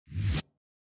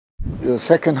The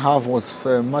second half was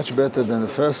much better than the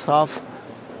first half,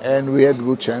 and we had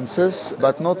good chances,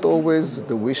 but not always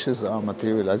the wishes are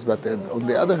materialized. But on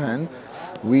the other hand,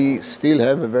 we still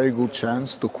have a very good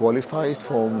chance to qualify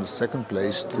from the second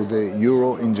place to the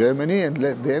Euro in Germany, and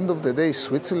at the end of the day,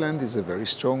 Switzerland is a very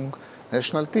strong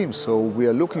national team. So we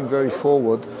are looking very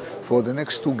forward for the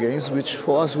next two games, which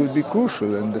for us will be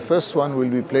crucial. And the first one will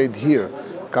be played here,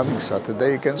 coming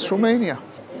Saturday against Romania.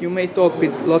 You may talk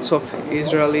with lots of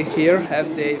Israeli here.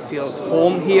 Have they felt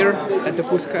home here at the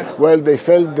podcast? Well, they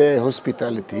felt the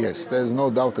hospitality, yes. There's no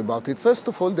doubt about it. First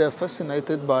of all, they are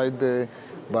fascinated by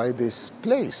this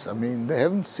place. I mean, they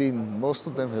haven't seen, most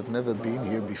of them have never been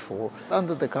here before.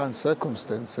 Under the current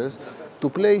circumstances, to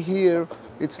play here,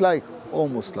 it's like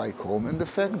almost like home. And the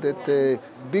fact that a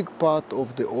big part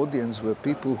of the audience were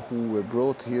people who were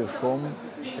brought here from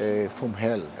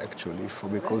hell, actually,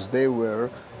 because they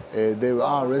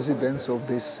are residents of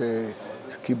these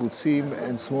kibbutzim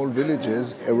and small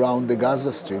villages around the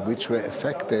Gaza Strip, which were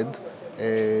affected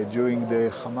during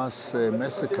the Hamas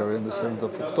massacre on the 7th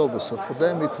of October. So for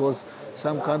them it was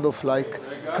some kind of like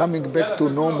coming back to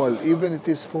normal, even it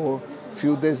is for a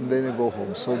few days and then they go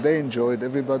home. So they enjoyed,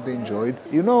 everybody enjoyed.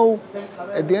 You know,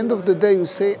 at the end of the day you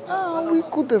say, we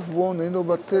could have won,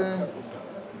 but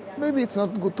maybe it's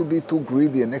not good to be too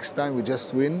greedy, and next time we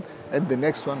just win, and the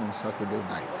next one on Saturday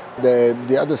night.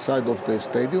 The other side of the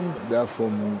stadium, they are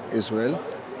from Israel,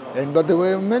 but there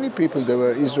were many people. There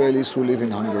were Israelis who live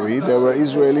in Hungary. There were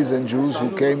Israelis and Jews who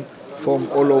came from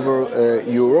all over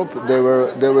Europe.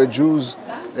 There were Jews,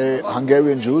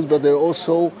 Hungarian Jews, but there were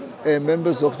also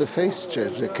members of the Faith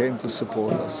Church that came to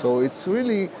support us. So it's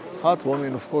really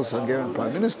heartwarming. Of course, Hungarian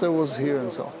Prime Minister was here,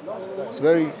 and so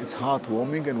it's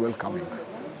heartwarming and welcoming.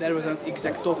 There was an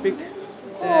exact topic.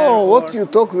 What you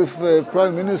talk with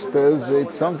prime ministers,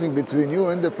 it's something between you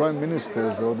and the prime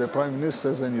ministers, or the prime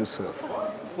ministers and yourself.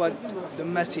 What the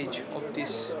message of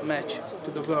this match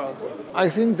to the world? I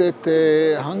think that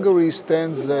Hungary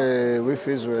stands with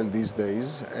Israel these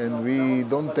days, and we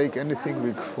don't take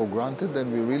anything for granted,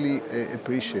 and we really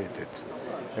appreciate it.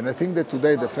 And I think that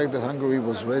today the fact that Hungary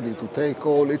was ready to take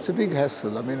all, it's a big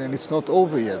hassle. I mean, and it's not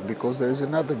over yet because there is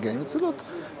another game. It's a lot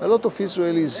of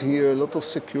Israelis here, a lot of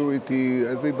security.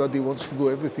 Everybody wants to do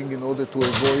everything in order to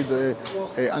avoid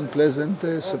unpleasant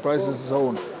surprises and so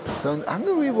on. So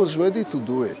Hungary was ready to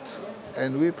do it,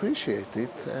 and we appreciate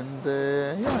it. And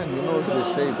and as they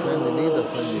say, friend in need, a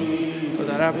friend in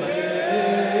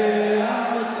need.